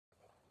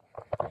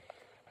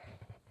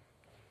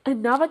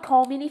another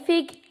Cole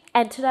minifig,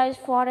 and today's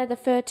Friday the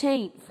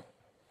 13th.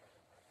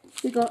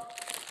 We got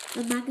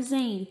a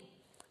magazine,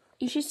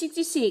 issue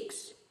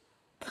 66,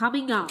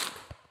 coming up.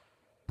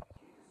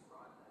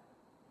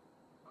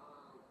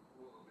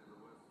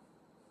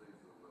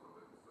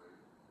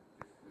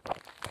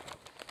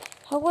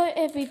 Hello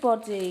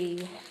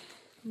everybody,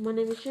 my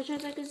name is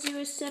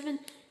ninjago07,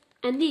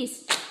 and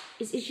this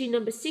is issue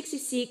number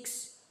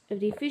 66 of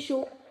the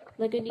official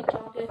LEGO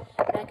Ninjago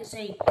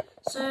magazine.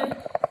 So,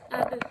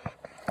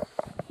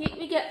 here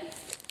we get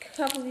a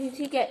couple of things.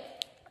 You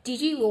get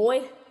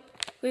Lloyd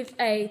with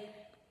a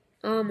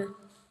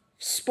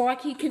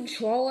spiky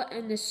controller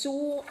and the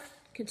sword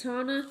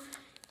katana.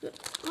 But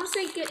also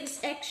you get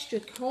this extra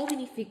Cole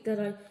minifig that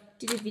I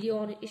did a video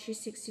on in issue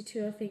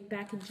 62, I think,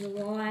 back in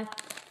July.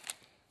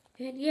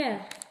 And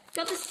yeah,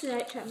 got this today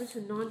at Chapman's for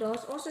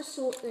 $9. Also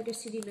saw LEGO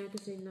City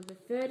Magazine number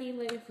 30,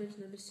 LEGO Friends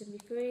number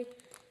 73.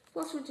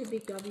 Plus went to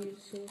Big W,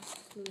 saw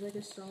the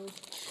LEGO Star Wars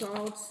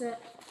child set,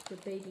 the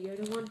Baby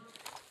Yoda one.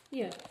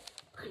 Yeah,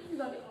 I even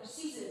got it with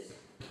scissors.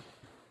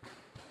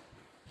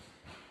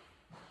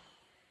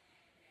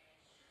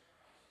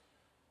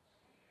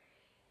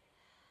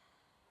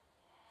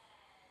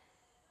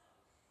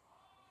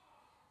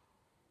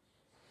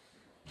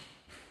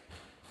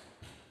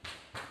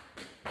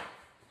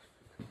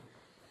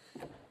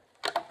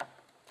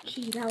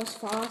 Gee, that was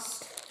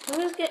fast.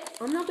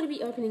 I'm not gonna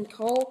be opening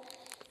Cole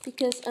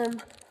because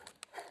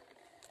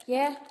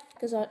yeah,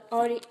 because I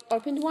already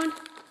opened one.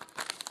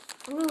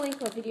 I'm gonna link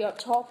my video up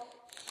top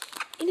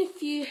when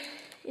the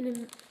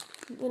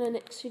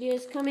next video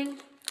is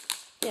coming.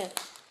 Yeah,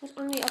 I'm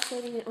only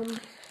uploading it on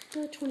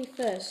the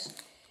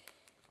 21st.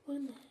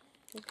 When the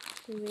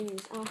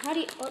how do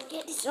you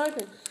get this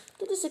open?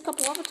 Did this a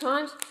couple other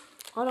times.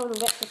 I don't want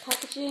to wreck the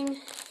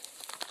packaging.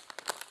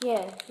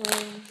 Yeah.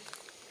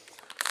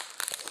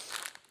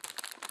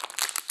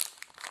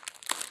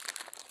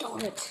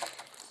 Got it.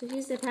 So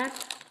here's the pack.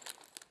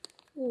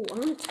 Oh,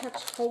 I'm gonna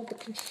hold the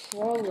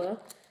controller.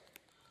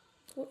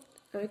 What?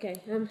 Okay,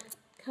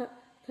 cut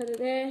it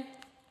there.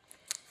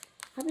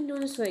 I've been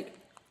doing this like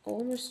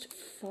almost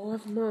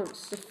 5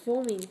 months. The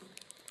filming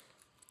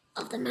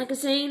of the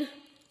magazine.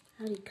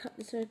 How do you cut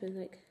this open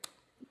like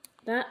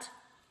that?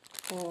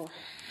 Oh,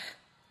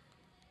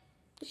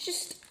 it's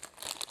just.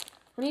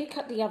 I need to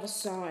cut the other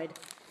side.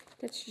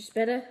 That's just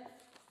better.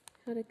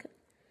 How to cut?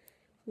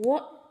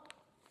 What?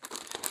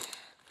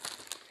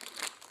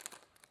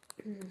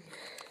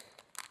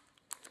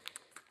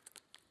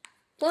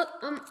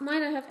 But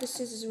might have the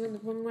scissors in the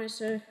wrong way,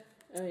 so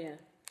oh yeah.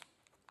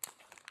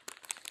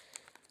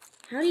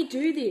 How do you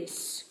do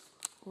this?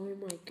 Oh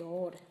my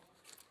god.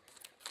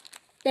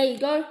 There you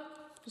go.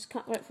 Just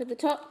cut right through the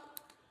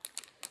top.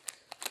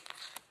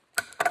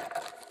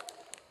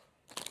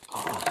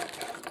 Oh,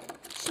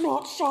 it's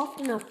not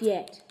soft enough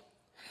yet.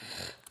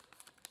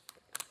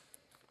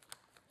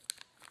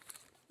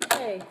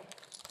 Okay.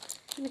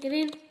 Can I get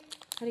in?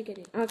 How do you get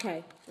in?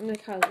 Okay. I'm gonna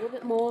cut a little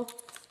bit more.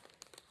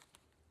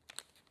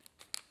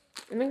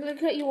 I'm not gonna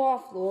cut you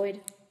off,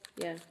 Lloyd.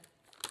 Yeah.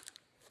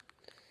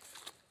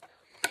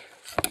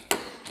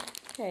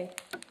 Okay.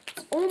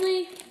 It's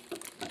only.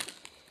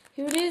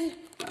 Here it is.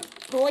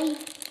 Boy.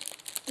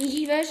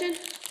 DG version.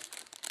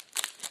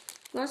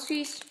 Last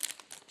piece.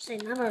 Just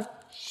another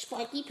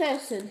spiky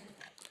person.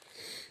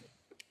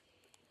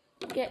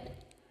 Get.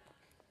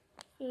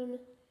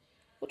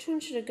 Which one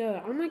should I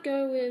go? I might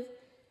go with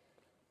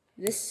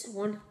this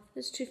one.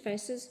 There's 2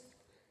 faces.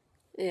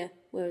 Yeah.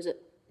 Where is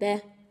it?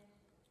 There.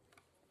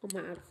 On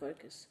my out of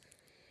focus.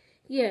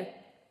 Yeah.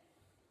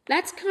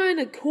 That's kind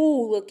of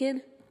cool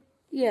looking.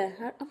 Yeah,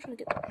 I'm trying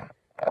to get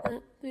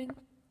that thing.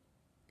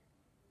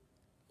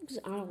 Because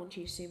I don't want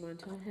you to see my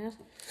entire house.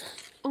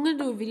 I'm going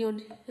to do a video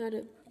on how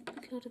to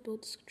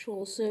build this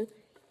control. So,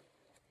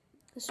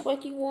 the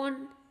spiky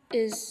one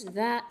is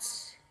that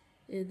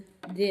and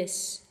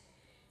this.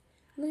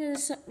 Look at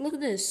this. Look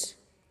at this.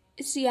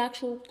 It's the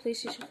actual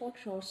PlayStation 4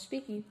 controller.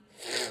 Speaking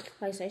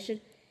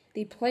PlayStation.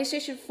 The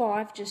PlayStation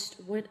 5 just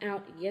went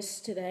out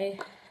yesterday.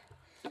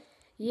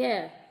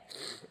 Yeah.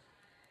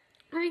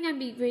 I think I'll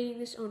be reading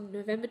this on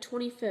November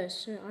 21st,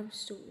 so I'm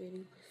still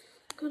reading.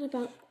 Got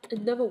about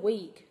another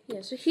week.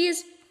 Yeah, so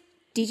here's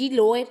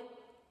Lloyd.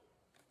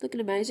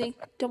 Looking amazing.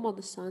 Dumb on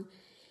the sun.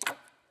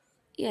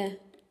 Yeah.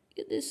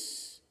 Get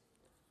this.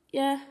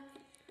 Yeah.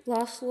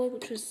 Last Lloyd,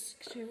 which was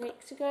 2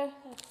 weeks ago.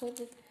 I played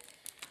the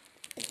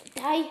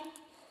day.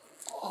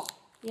 Oh,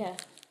 yeah.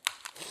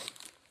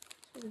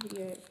 The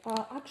video.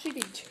 I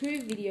actually did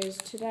 2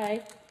 videos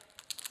today.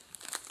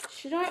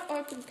 Should I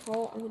open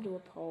Cole? I'm gonna do a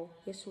poll.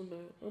 Yes or no?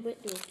 I might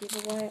do a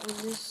giveaway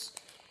on this.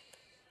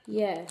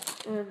 Yeah.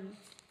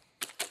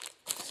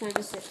 Same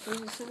as it.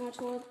 Similar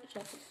to one.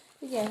 But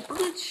yeah, I'm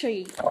gonna show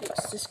you.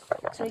 It's just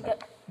so you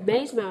get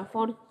Maze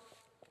Marathon.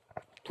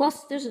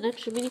 Plus, there's an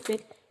extra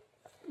minifig.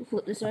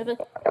 Flip this over.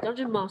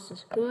 Dungeon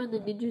Masters. Who are the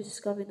ninjas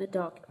discovering the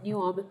dark? New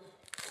armor.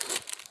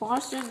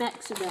 5-star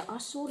Maxima. I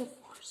saw the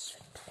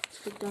 5-star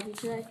Big W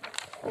today.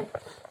 Yeah.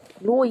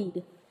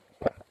 Lloyd.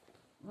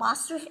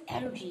 Master of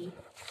Energy.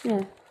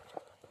 Yeah.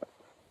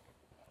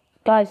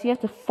 Guys, you have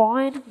to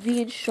find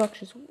the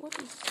instructions.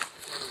 What is...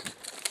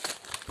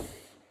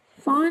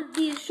 Find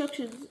the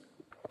instructions.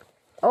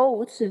 Oh,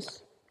 what's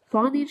this?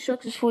 Find the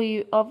instructions for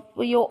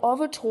your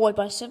other toy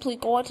by simply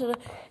going to the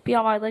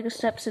BRI Lego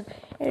steps and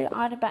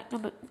item back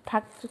number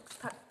pack.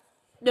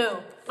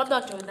 No, I'm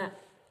not doing that.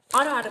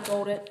 I know how to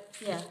build it.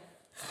 Yeah.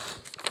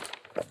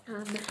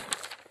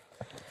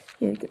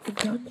 Yeah, get the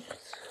guns.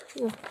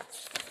 Yeah.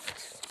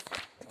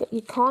 Get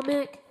your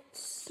comic.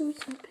 So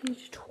it's on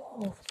page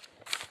 12.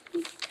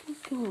 Oh my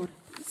god,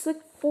 it's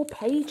like 4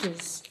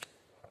 pages.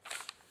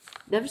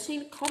 Never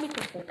seen a comic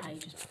with 4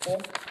 pages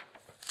before.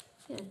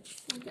 Yeah,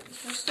 get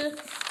the poster.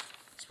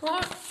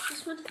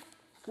 This one.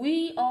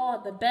 We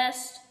are the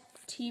best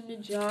Team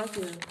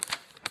Ninjago.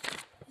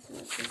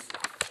 This is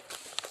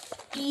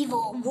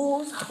evil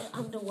rules of the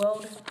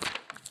underworld.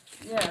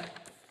 Yeah.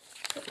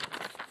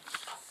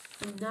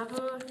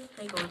 Another.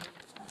 Hang on.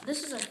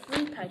 This is a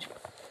 3-page.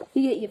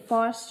 You get your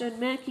Firestone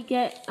mech. You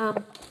get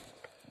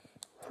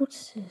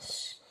what's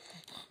this?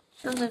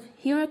 Sons of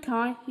Hero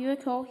Kai, Hero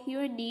Cole,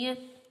 Hero Nia,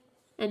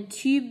 and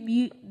 2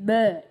 mute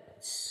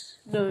birds.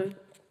 No,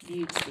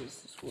 mutes.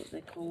 This is what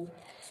they're called.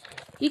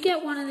 You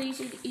get one of these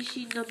in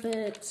issue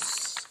number.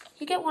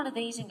 You get one of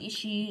these in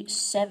issue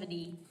 70.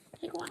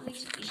 You get one of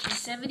these in issue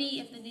 70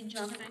 if the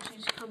Ninjago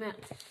actually come out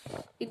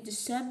in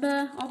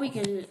December. I'll be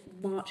getting it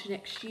in March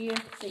next year.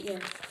 But yeah,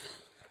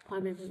 I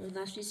remember the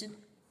last season.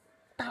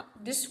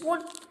 This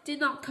one did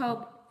not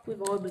come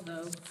with armor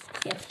though.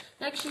 Yeah,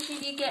 next issue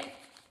you get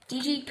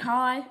DJ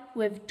Kai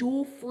with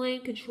dual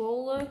flame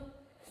controller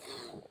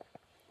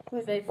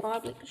with a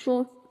 5-link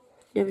controller.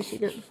 Never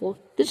seen that before.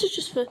 This is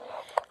just for.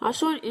 I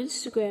saw on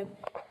Instagram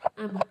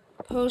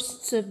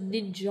posts of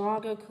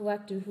Ninjago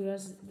collector who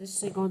has this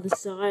thing on the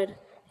side.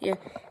 Yeah.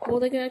 More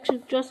Lego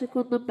Action Jurassic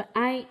World number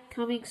 8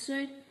 coming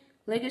soon.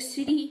 Lego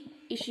City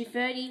issue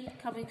 30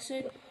 coming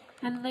soon.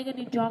 And Lego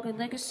Ninjago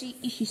Legacy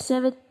issue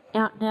 7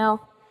 out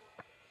now.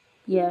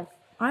 Yeah.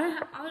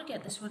 I'll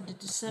get this one to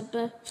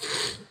December.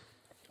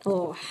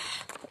 Oh,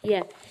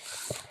 yeah.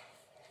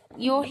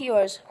 Your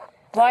heroes,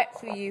 right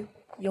for you,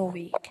 your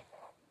week.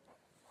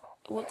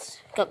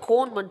 Got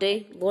Corn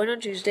Monday, Lloyd on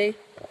Tuesday,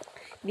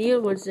 Neil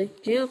on Wednesday,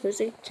 Jay on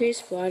Thursday, Chase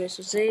Friday,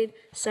 so Zane,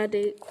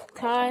 Saturday,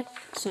 Kai,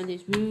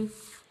 Sunday's Woo.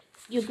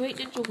 Your Great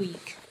Ninja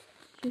Week.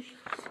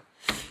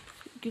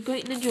 Your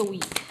Great Ninja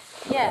Week.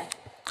 Yeah.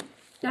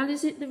 That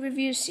is it, the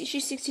review of issue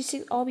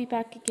 66. I'll be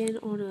back again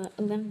on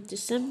 11th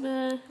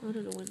December. I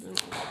don't know when that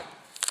was.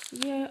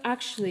 Yeah,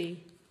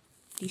 actually,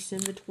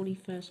 December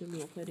 21st when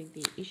we're uploading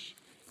the issue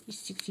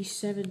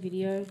 67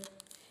 video.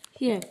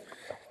 Yeah.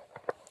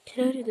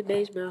 Can I do the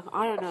maze mouth?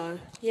 I don't know.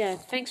 Yeah,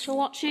 thanks for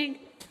watching.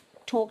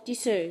 Talk to you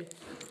soon.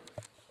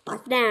 Bye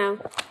for now.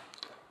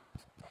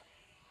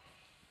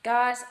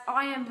 Guys,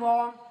 I am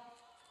Ron.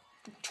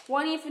 The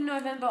 20th of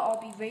November, I'll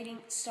be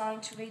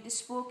starting to read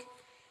this book.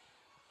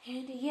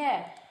 And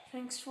yeah,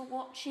 thanks for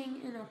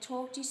watching, and I'll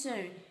talk to you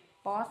soon.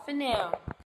 Bye for now.